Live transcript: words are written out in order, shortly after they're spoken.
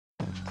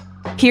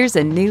Here's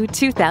a new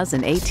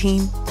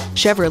 2018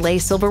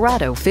 Chevrolet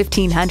Silverado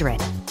 1500.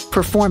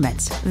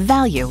 Performance,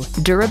 value,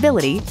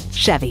 durability,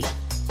 Chevy.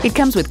 It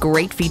comes with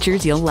great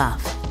features you'll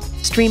love.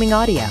 Streaming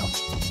audio,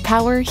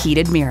 power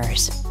heated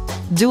mirrors,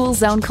 dual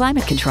zone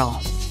climate control,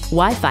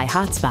 Wi-Fi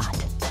hotspot,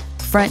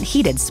 front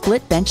heated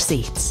split bench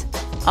seats,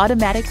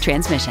 automatic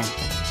transmission,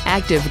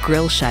 active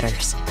grille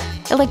shutters,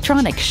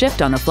 electronic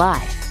shift on the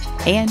fly,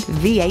 and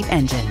V8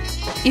 engine.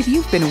 If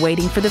you've been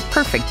waiting for the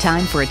perfect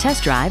time for a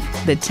test drive,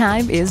 the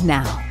time is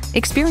now.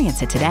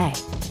 Experience it today.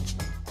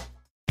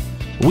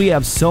 We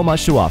have so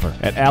much to offer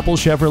at Apple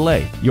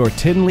Chevrolet, your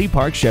Tinley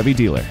Park Chevy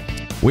dealer.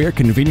 We're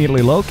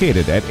conveniently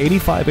located at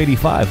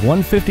 8585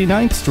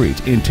 159th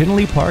Street in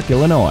Tinley Park,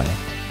 Illinois.